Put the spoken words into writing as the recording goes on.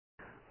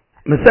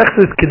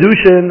Mesechtes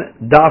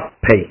Kiddushin Daf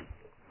Pei.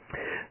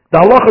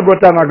 The halacha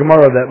brought down our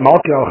Gemara that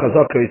Malkin al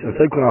Chazakos and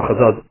Seikun al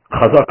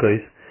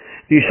Chazakos.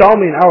 The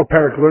Yishalmi in our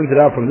parak learns it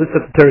out from this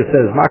that the Torah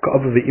says Maka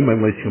Aviv Imay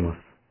Moishumos.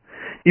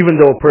 Even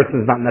though a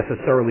person is not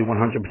necessarily 100%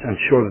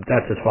 sure that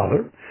that's his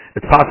father,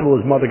 it's possible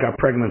his mother got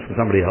pregnant from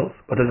somebody else,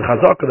 but there's a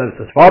Chazakah that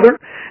it's his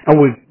father, and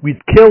we'd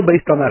kill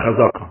based on that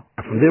Chazakah.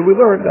 And from there we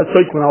learn that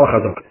Seikun al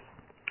Chazakos.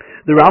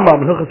 The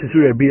Rambam in Hilchas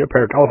Yisuri Abiyah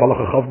parak Aleph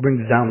Halacha Chav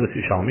brings down this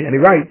Yishalmi, and he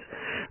writes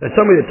that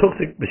somebody that took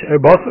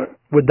b'she'er basar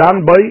would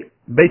dan by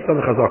based on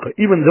the chazaka,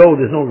 even though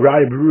there's no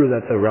raya berura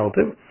that's a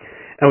relative,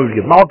 and we would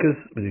give malchus,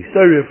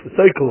 b'zisarif,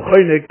 cycle,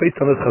 choynik based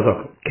on this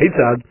chazaka.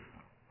 Ketzad,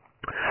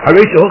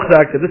 Hareisha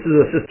Huchzak that this is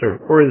a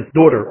sister or his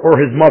daughter or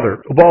his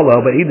mother.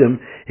 Ubala ba'edim,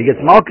 he gets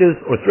malchus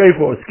or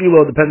streifa or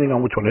skilo depending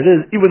on which one it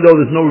is, even though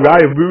there's no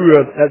raya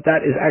berura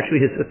that is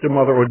actually his sister,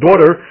 mother, or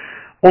daughter,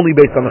 only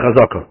based on the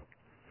chazaka.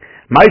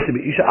 Ma'aseh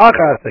isha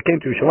achas that came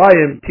to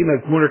Yerushalayim,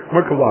 Tina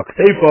Merkavak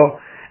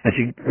Seifa. And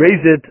she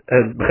raised it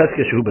as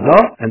B'cheskes Shehu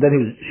B'nah, and then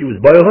she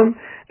was boil him,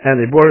 and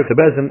they brought her to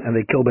Bezin, and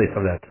they killed based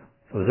on that.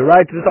 So there's a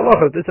right to this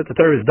halacha. This that the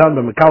Torah is done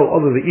by Makal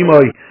Aviv the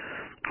Imay,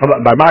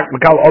 by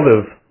Makal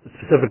Aviv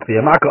specifically,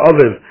 a Makal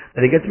Aviv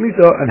that he gets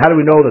misa. And how do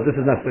we know that this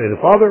is necessarily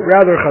the father?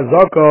 Rather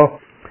Chazaka,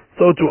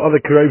 so to other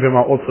Kirevim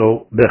are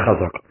also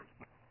B'chazaka.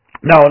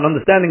 Now, in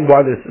understanding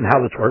why this and how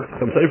this works,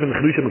 Sefer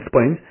Kiddushin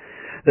explains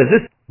that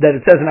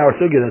it says in our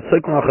sugya that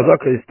Seikun al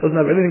Chazaka doesn't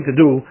have anything to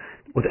do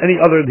with any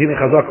other Dina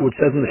Chazaka which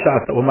says in the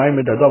Shas that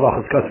Umayimid Adav al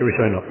Cheskes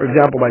Rishayna. For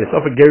example, by a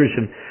Sofek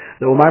Gerushin,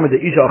 that Umayimid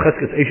the Isha al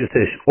Cheskes Eishes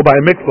Tish, or by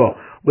a mikvah,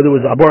 where there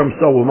was Aborim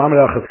So, Umayimid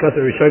al Cheskes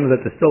Rishayna,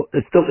 that it still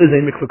is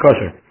a mikvah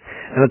kosher.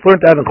 And it's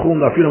learned out in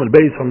Chulum Dafyulam and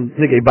Beis from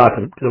Nigei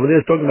Batim, because over there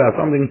it's talking about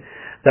something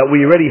that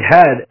we already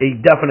had a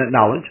definite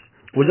knowledge.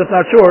 We're just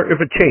not sure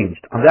if it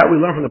changed. On that we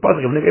learn from the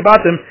pasuk of Nigei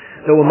Batim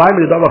that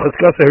Umayimid Adav al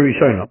Cheskes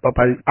Rishayna. But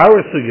by our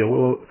sugya, we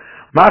will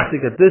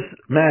machzik that this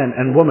man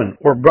and woman,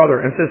 or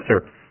brother and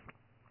sister,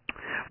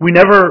 we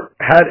never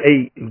had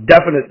a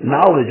definite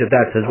knowledge if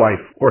that's his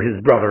wife or his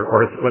brother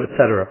or his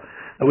etc.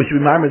 That we should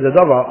be ma'amid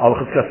zadava al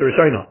cheskes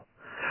rishayna.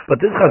 But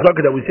this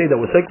chazaka that we say that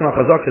was seikun al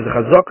chazaka is a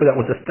chazaka that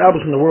was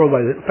established in the world by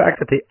the fact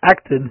that they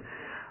acted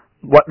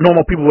what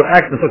normal people would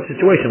act in such a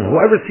situation.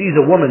 Whoever sees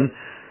a woman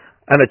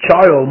and a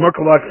child,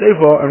 merkalak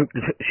sefa, and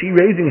she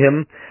raising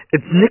him,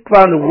 it's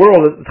nikva in the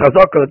world, it's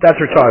chazaka that that's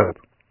her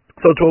child.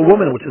 So to a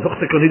woman, which is by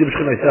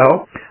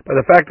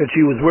the fact that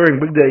she was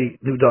wearing big day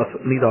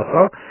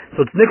nidasa,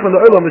 so it's nikva in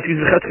the olam that she's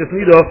v'cheskes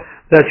nida,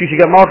 that she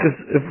should get malchus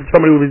if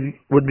somebody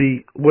would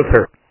be with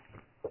her.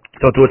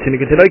 So to a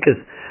tzinikatilaikis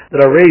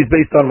that are raised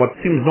based on what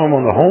seems normal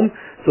in the home,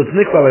 so it's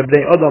nikva by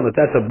bnei adam that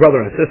that's a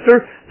brother and a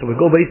sister. So we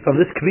go based on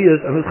this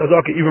kviyas and this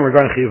chazaka even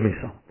regarding chiyuv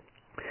misa.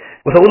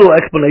 With a little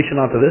explanation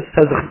onto this,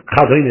 says the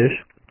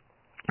Chazonish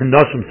in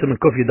Nashim Simon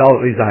Kuf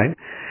Yidal Rizayin,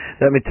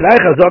 that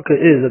mitzvah chazaka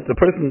is that the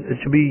person, it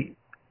should be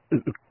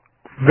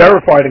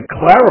verified and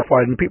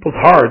clarified in people's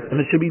hearts,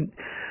 and it should be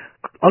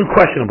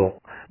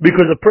unquestionable,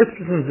 because a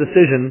person's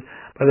decision,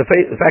 by the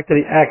fact that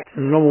he acts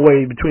in the normal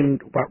way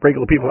between what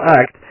regular people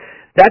act,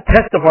 that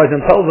testifies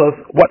and tells us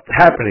what's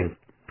happening.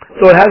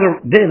 So it has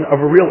a din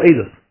of a real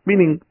edus,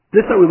 meaning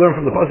this that we learn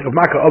from the pasuk of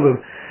Maka Aviv,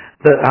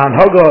 that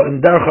Hanhaga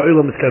and Derech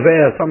Ha'olam is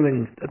Kaveh,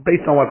 something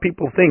based on what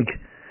people think.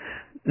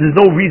 There's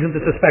no reason to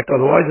suspect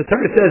otherwise. The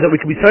Torah says that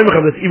we can be samech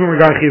of this even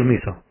regarding Chiyuv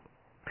Misa.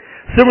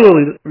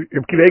 Similarly,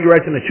 Reb Kiva Eiger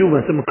writes in the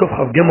Shuvah and Simon Kuf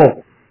Chav Gimel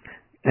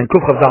and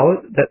Kuf Chav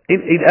Dalet that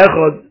Eid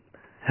Echad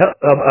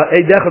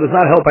does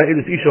not help by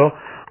Eidus Isha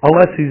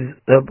unless he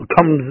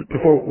comes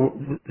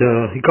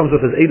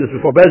with his Eidus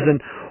before Bezdin,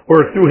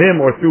 or through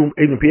him or through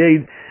Eid and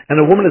Pied, and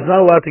a woman is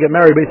not allowed to get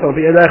married based on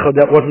Eid Echad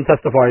that wasn't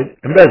testified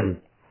in Bezdin.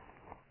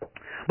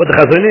 But the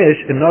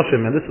Chazonish in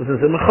Nashim, and this is in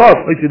Simon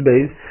Chav Oisid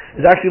Beis,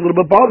 is actually a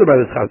little bit bothered by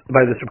this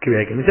Reb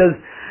Kiva Eiger. He says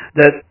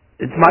that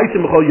it's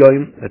ma'asim b'chol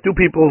yoyim that two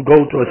people go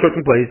to a certain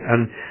place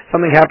and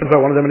something happens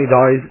by one of them and he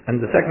dies, and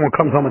the second one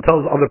comes home and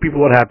tells other people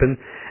what happened,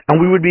 and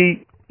we would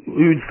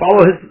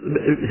follow his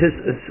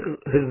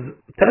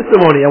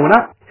testimony, and we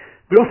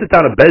don't sit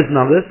down a bezin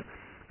on this.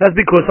 That's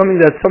because something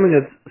that's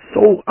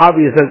so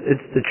obvious that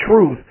it's the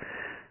truth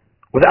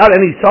without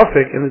any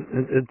suffix, and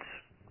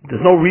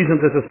there's no reason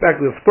to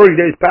suspect. If 30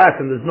 days pass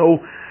and there's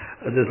no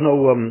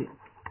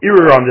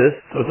error on this,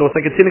 so it's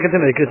like a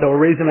tzinikatinikis that we're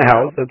raised in a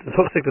house, that's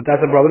that's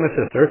a brother and a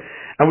sister,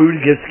 and we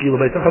would give skila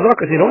based on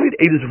chazaka. You don't need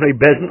edus from a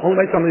bezin, only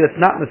by something that's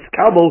not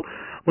miskabel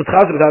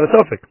mutzchazer without a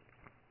suffix.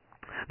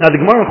 Now the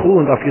Gemara in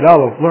Chulun Daf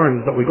Yudalov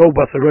learns that we go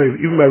basaroy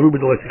even by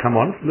Ruben Delois to come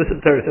on. This is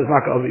the Torah says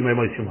Maka Aviv Imay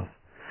Moishumas.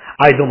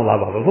 I don't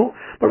allow Avavu,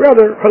 but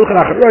rather Cholchan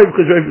Achar Roy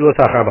because Roy Delois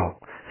Achar Bal.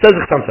 Says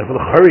the Chtam for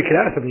the Chari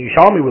Kedas and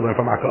Yishalmi we learn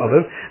from Maka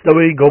Aviv that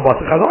we go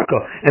basa chazaka,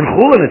 and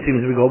Chulun it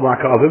seems we go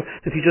Maka Aviv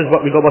to teach us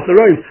what we go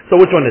basaroy. So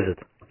which one is it?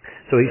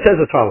 So he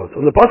says as follows.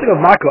 On the pasuk of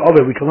Maka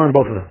Aviv, we can learn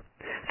both of them.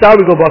 So how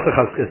we go basa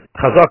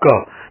chazaka,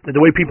 that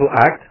the way people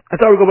act,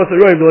 and so how we go basa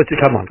roiv, the way to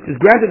come on. It's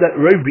granted that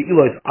roiv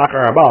be'ilos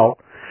achar abal,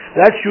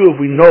 that's true if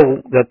we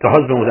know that the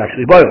husband was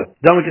actually boiled.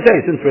 Then we can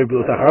say, since roiv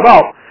be'ilos achar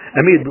abal,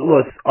 and meat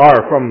be'ilos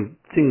are from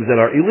things that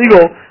are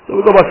illegal, so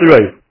we go basa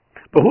roiv.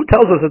 But who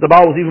tells us that the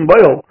Baal was even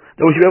Baal,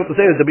 that we should be able to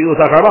say that the Bilu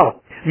Sachar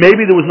Baal?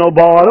 Maybe there was no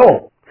Baal at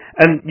all.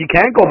 And you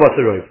can't go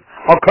Basar Roiv.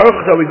 Our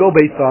Karachas that we go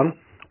based on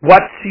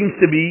what seems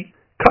to be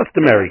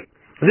customary.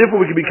 And therefore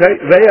we could be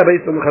Veya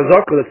based on the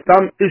Chazaka that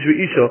Stam Ishvi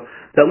Isha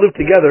that live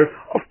together,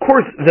 of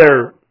course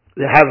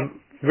they have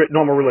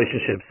normal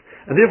relationships.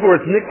 And therefore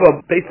it's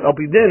Nikva based on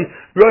Alpidin,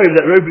 Roiv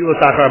that Roiv Bilu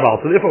Sachar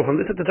Baal. So therefore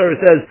from this the Torah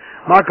says,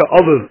 Marka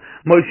Aviv,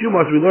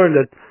 Moishumas, we learn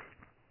that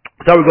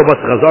so we go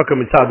Basar Chazaka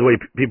mitzad the way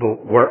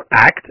people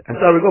act, and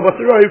so we go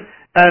Basar Roiv,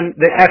 and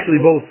they actually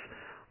both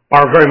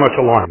are very much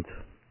alarmed.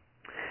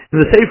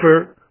 In the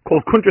Sefer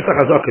called Kuntras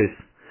HaChazakis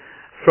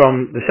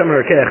from the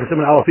Shemer HaKeach, and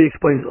Simon Aleph, he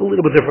explains a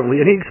little bit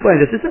differently, and he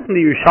explains that this is in the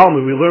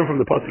Yerushalmi we learn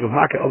from the pasuk of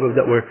Makkah Aviv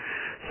that we're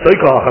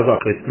Soika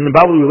HaChazakis. In the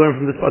Bible we learn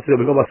from this pasuk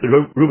that we go Basar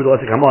Ruben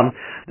Lesik Hamon.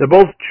 They're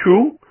both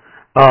true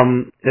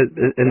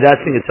in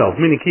that thing itself.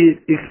 Meaning he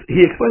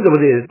explains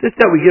over there, this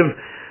that we give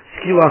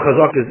Skila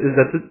Chazakis is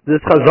that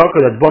this Chazaka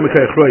that's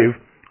Bamikayach Roiv,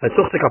 that's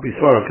Suchtek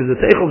Apisvara, because it's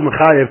Eichel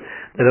Mechayev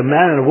that a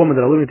man and a woman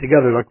that are living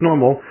together like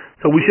normal,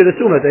 so we should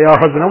assume that they are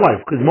husband and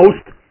wife, because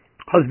most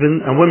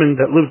husband and women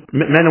that live,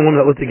 men and women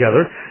that live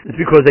together, it's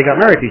because they got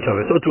married to each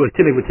other. So to a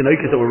Tinnik with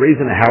Tinoikis that were raised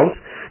in a house,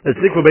 that's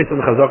Nikva based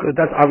on the Chazaka,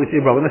 that's obviously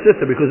a brother and a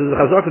sister, because there's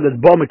a Chazaka that's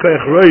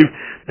Bamikayach Roiv,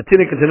 the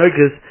Tinnik and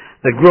Tinoikis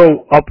that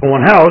grow up in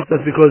one house,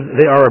 that's because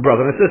they are a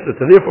brother and a sister.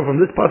 So therefore from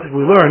this passage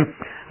we learn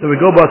that we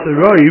go Basar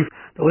Roiv,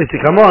 the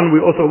Lehisvada Kiddushin, we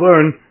also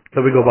learn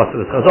that we go Basar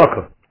this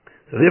Chazaka.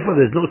 So therefore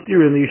there's no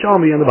theory in the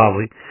Yishalmi and the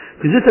Bavli.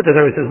 Because this that the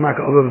Torah says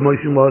Maka Aviv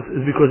Moishim was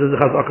is because there's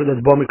a Chazaka that's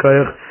Ba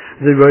Mikayach,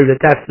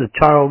 that's the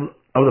child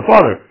of the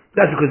father.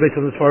 That's because based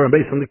on this far and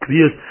based on the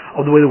clears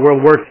of the way the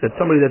world works, that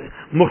somebody that's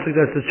Mukhlik,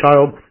 that's his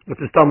child,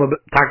 that's the stomach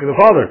attacking the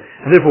father.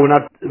 And therefore we're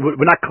not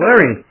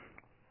declaring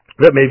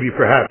that maybe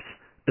perhaps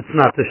it's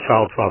not this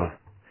child's father.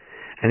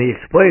 And he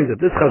explains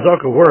that this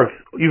Chazaka works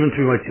even to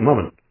Mighty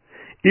Moment.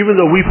 Even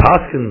though we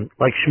paskin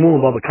like Shmuel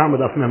and Baba Kama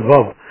Daf Mem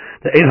Vav,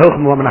 the Ein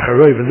Hochem Laman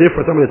Acharoiv, and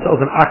therefore somebody that sells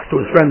an ox to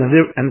his friend and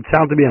it's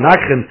found to be an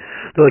action,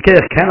 the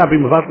Lekeach cannot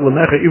be Mevatel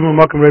Lemecha, even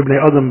Makam Reb Bnei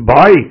Adam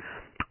buy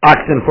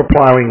oxen for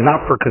plowing,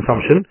 not for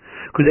consumption,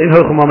 because Ein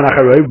Hochem Laman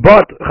Acharoiv,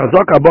 but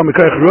Chazaka Abba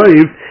Mikayach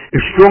Roiv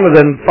is stronger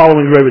than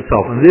following Roiv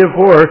itself, and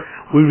therefore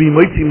we be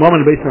Mighty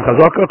Moment based on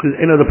Chazaka, because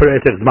Ein Other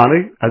Peretek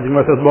Zmani, as the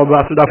Gemara says about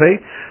Basar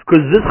Dafei,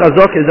 because this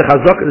Chazaka is a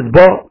Chazaka that's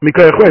Ba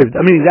Mikayach Roiv.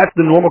 I mean, that's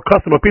the normal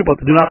custom of people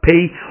to do not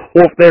pay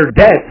off their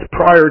debts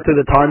prior to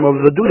the time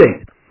of the due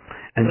date.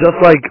 And just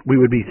like we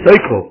would be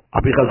Seiko,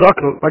 Api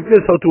Chazaka, like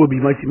this, so too would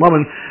be Mighty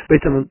Moment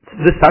based on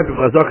this type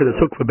of Chazaka that's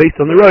took for based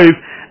on the Roiv,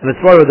 and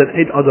it's far than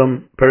 8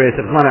 Adam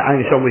Peretek Zmani,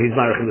 Ayin Shomri He's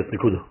Marich in this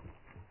Nikuda.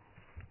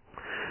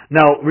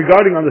 Now,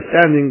 regarding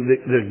understanding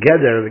the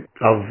Geder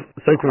of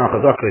Seiko and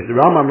Chazaka, the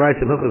Rambam writes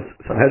in Hilchos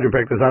Sanhedrin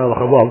Perek Zayin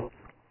Al-Chavav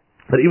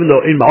that even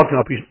though in Malkin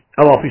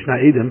El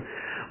Al-Pishna Edim,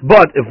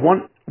 but if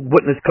one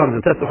witness comes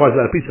and testifies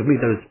about a piece of meat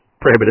that is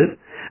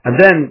prohibited, and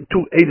then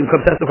two Edim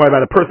come testify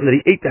about a person that he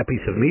ate that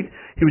piece of meat,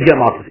 he would get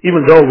Malchus,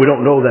 even though we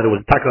don't know that it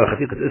was Takal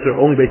Chatichas Isra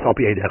only based on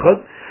Pi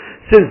Echad,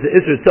 since the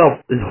Isra itself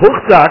is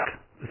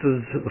Hochzak. This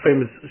is the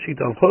famous sheet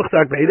of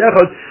Chochzak Be'ed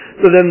Echad.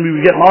 So then we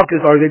would get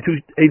Malchus, or they two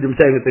Eidim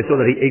saying that they saw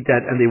that he ate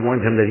that and they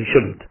warned him that he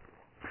shouldn't.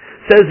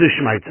 Says the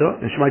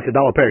Shemaitza, and Shemaitza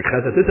Dala Perik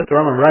Ches, that this that the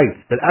Rambam writes,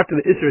 that after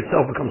the Isra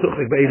itself becomes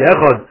Chochzak Be'ed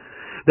Echad,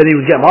 then he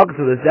would get Malchus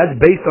of this. That's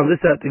based on this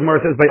that the Gemara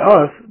says by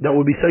us, that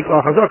would be Seiko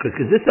Al-Chazakas.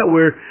 Because this that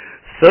we're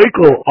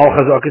Seiko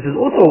Al-Chazakas is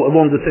also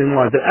along the same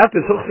lines, that after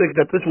Chochzak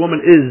that this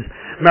woman is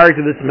married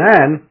to this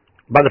man,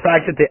 by the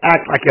fact that they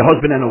act like a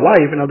husband and a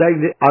wife, and that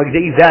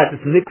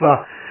it's Nikva,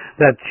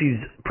 that she's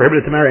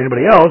prohibited to marry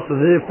anybody else, so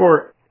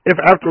therefore, if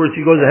afterwards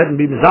she goes ahead and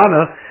be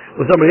Mizana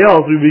with somebody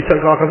else, we would be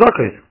Seiko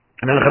Al-Chazakis.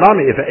 And then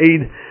Chanami, if an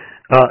aid,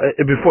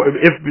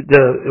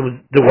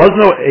 there was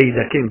no aid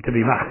that came to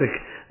be Machzik,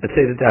 that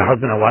say that they're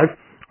husband and wife,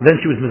 then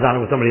she was Mizana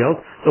with somebody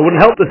else, so it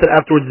wouldn't help us that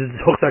afterwards it's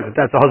Hochzak, that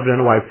that's a husband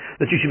and a wife,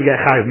 that she should be get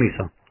Chayiv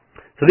Misa.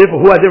 So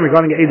therefore, who had them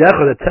regarding Eid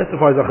Echad that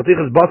testifies on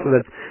Chatichas Basar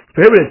that's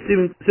prohibited,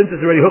 since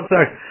it's already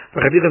Hochzak for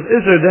Chatichas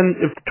Isra, then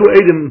if two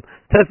Eidim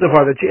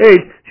testify that she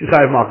ate, she's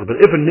Chayiv Malchus. But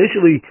if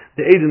initially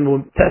the Eidim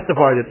will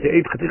testify that she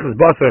ate Chatichas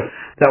Basar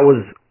that was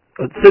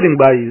sitting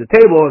by the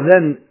table, and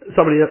then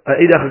somebody,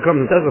 Eid Echad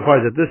comes and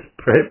testifies that this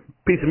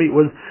piece of meat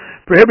was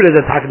prohibited,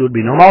 that Hakad would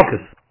be no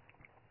Malchus.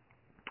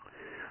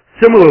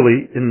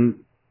 Similarly,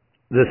 in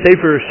the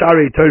Sefer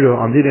Shari Torah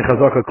on Dinin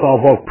Chazaka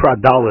Klal Vov Prat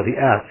Dalet, he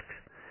asks,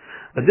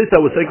 that this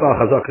that was Seiko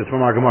Al-Chazakas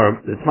from our Gemara,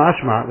 it's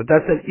mashma, but that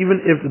said even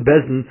if the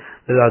Bezdin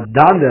that had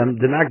done them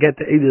did not get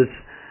the Edis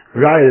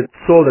riot,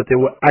 saw that they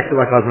were acting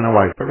like husband and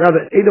wife, but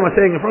rather Edom are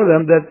saying in front of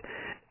them that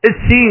it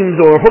seems,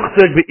 or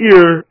Huchzek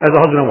Be'ir as a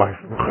husband and wife.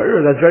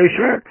 That's very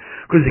shver,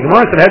 because the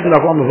Gemara said Hedin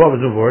Av Lam Avav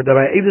is involved, that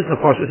by Edis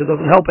Nefashis it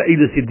doesn't help an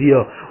Edis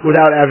deal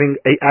without having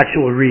an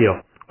actual real.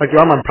 Like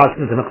the Rambam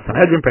Praskins in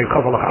Sanhedrin, Perek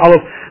Chaf Alach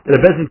Aleph, that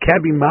a Bezdin can't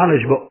be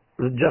managed but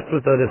just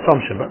with an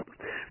assumption, but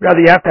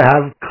rather you have to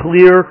have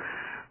clear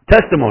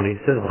testimony.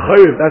 Says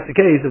if that's the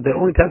case, if they're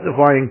only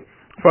testifying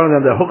in front of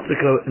them, the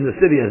Huchzika in the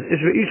city as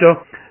Ishva Isha,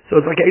 so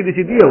it's like an Eidus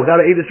deal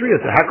without an Eidus Riyah.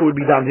 So how could it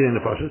be down in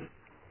the Fashas?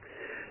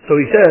 So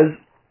he says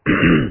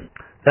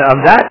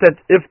That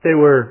if they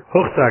were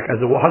hochzak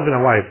as a husband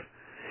and wife,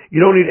 you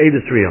don't need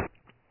Eidus Riyah.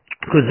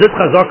 Because this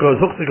chazaka is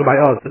hochzak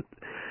by us,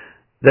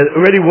 that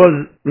already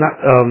was not,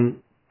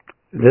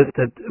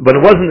 but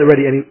it wasn't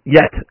already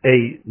yet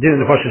a din in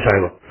the Pasha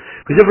Shiloh.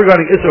 Because if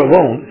regarding Israel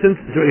alone, since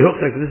it's already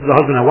hochzak, this is a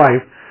husband and wife,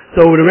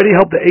 so it would already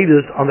help the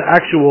Eidus on the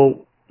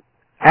actual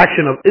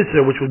action of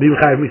Isra, which would be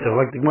Chayav Misa.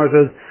 Like the Gemara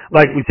says,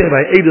 like we say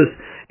by Eidus,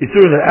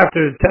 Yisur, that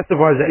after it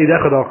testifies the Eid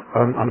Echad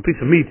on a piece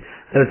of meat,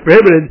 that it's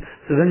prohibited,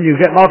 so then you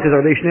get Malchus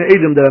or the Shnei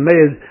Eidim that are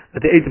made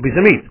that they ate the piece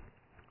of meat.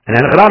 And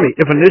then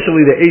if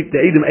initially the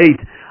Eidim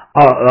ate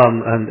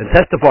and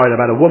testified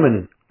about a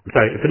woman,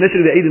 if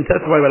initially the Eidim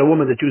testified about a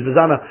woman that she was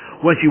Mizana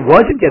when she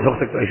wasn't get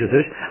Hochzak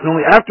Leishasish, and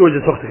only afterwards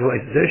it's Hochzak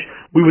Leishasish,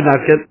 we would not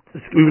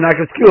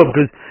get skill,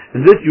 because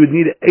in this you would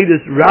need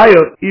Eidus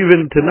Raya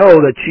even to know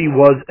that she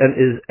was and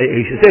is a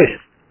Eishasish.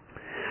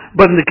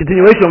 But in the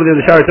continuation over there,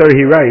 the Shara Torah,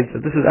 he writes that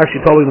this is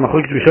actually totally the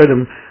Machlokes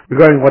Rishonim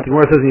regarding what the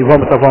Gemara says in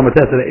Yivama Tafama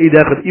Test, that Eid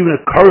Echad, even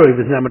a Karov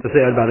is never to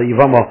say about a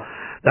Yivama,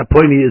 that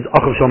Pliny is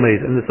Achav Shalmeis,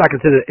 and it's not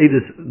considered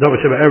Eidus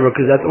Davar Sheva Erva,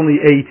 because that's only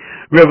a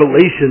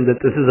revelation that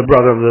this is a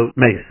brother of the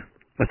Mace.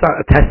 That's not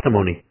a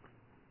testimony.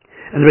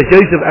 And the Beis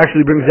Yosef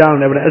actually brings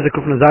down Even Ezek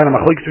Kufn Zayin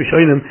Machlokes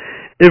Rishonim,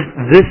 if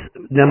this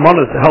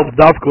Nemanis helps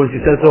Davko, and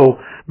she says so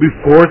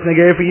before it's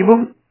negated for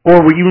Yibum, or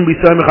we even be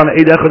Samech on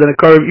Eid Echad and a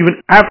Karov even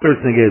after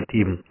it's negated to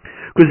Yibum.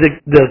 Because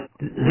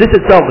this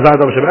itself is not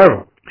a Davar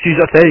Sheva. She's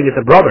just saying it's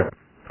a brother.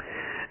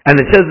 And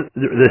it says,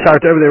 the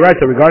Shara Torah there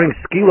writes, that regarding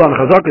Skila and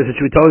Chazakas, it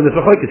should be telling this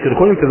Machlokes, because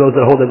according to those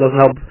that hold that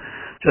doesn't help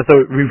just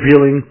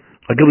revealing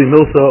a Gili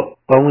Milsa,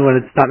 only when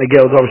it's not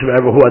Negel Davar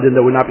Sheva who I didn't,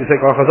 that would not be Seik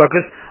or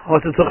Chazakas,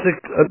 unless it's Tuchsik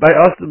by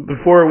us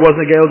before it was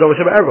Negel Davar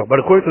Sheva. But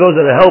according to those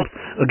that it helps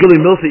a Gili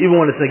Milsa, even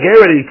when it's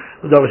Negel already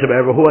Davar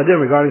Sheva who I did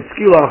regarding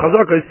Skila and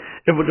Chazakas,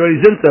 if it's already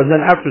Zinta, and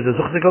then afterwards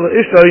it's Tuchsik of the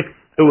Ishtari,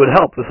 it would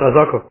help the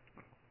Chazakah.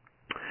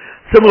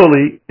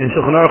 Similarly, in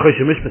Shulchan Aruch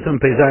Mishpatim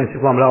Pei Zayin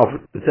Siflam Ralph,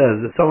 it says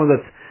that someone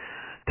that's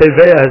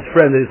Teveya, his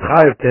friend, is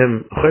chayiv to him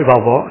Choy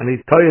Valva, and he's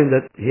telling him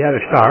that he had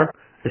a star,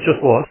 it's just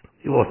lost,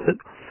 he lost it,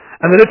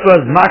 and the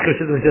Nitzvah is Makrish,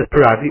 and he says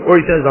Pirati, or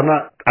he says I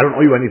don't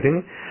owe you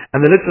anything, and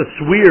the Nitzvah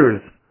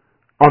swears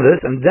on this,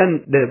 and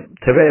then the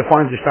Teveya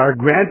finds the star,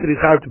 granted he's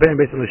chayiv to pay him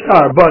based on the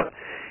star, but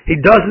he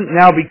doesn't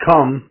now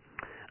become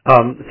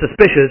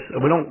suspicious,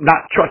 and we don't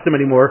not trust him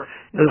anymore.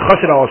 There's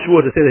Chashad al Shua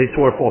to say that he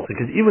swore falsely,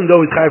 because even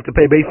though he's chayiv to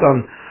pay based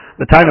on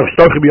the time of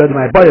Shtar could be Adam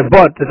Abaya,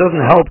 but it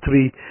doesn't help to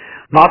be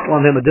matl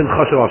on him a din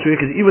chashav al shuyah,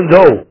 because even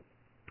though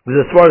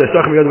there's a svar that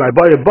Shtar could be Adam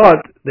Abaya,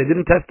 but they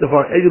didn't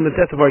testify, Adam didn't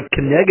testify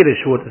keneged his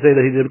shua to say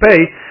that he didn't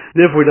pay,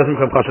 therefore he doesn't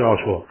become chashav al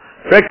shua.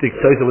 Frektik,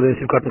 so within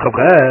Sivkat and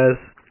Chavchaes,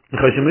 in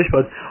Choshen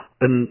Mishpat,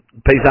 and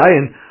Pei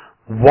Zayin,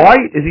 why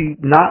is he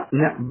not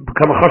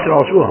become a chashav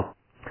al shua?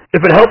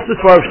 If it helps the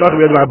svar of Shtar could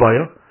be Adam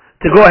Abaya,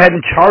 to go ahead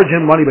and charge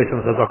him money based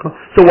on the chazaka,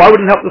 so why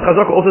wouldn't it help the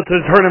chazaka also to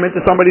turn him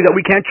into somebody that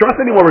we can't trust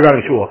anymore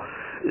regarding shua?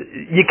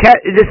 You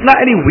can't. It's not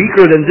any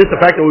weaker than just the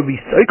fact that it would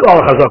be seiko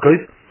al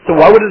chazakas. So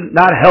why would it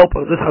not help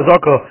this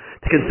chazaka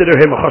to consider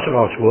him a chashav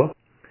al shua?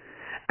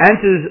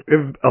 Answers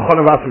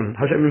Elchanan Vassman,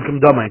 Hashem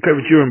Yimkim Damai,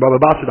 Kervit Yurim, Baba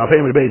Basud,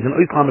 Afayim and Beis, and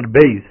Oislam and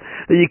Beis,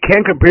 that you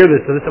can't compare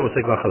this to this that was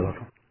seiko al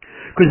chazaka.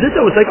 Because this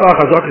that was seiko al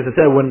chazaka is to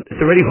say when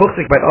it's already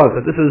hooked by us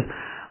that this is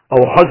a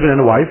husband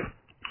and a wife.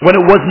 When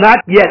it was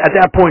not yet at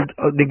that point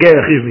the gay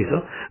achiv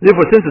misa.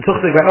 Therefore, since it's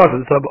hooked by us,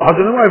 it's a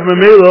husband and wife.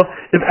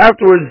 If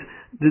afterwards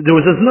there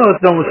was this no,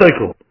 it's done with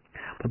cycle.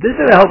 But this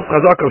is that helps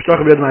Chazaka of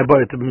Shachar B'yad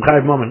Ma'abayit to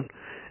B'mchayiv Mammon.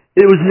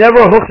 It was never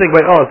a hochsek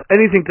by us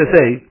anything to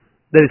say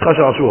that it's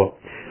Chasha al Shua.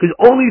 Because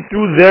only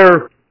through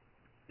their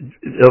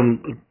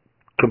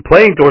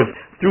complaint or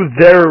through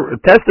their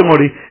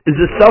testimony is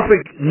the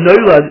suffix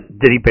noilad,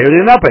 did he pay or did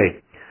he not pay?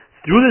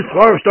 Through this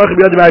far of Shachar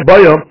B'yad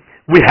Ma'abayit,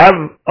 we have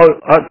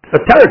a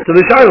terrace to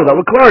the Shiloh that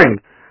we're clearing.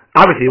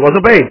 Obviously, it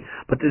wasn't paid.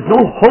 But there's no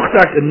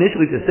hochsek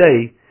initially to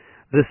say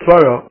this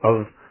svara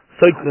of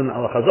Soiklin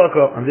al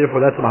Chazaka, and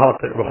therefore that's the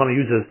halach that Rochana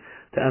uses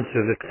to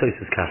answer the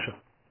Kseisis Kasha.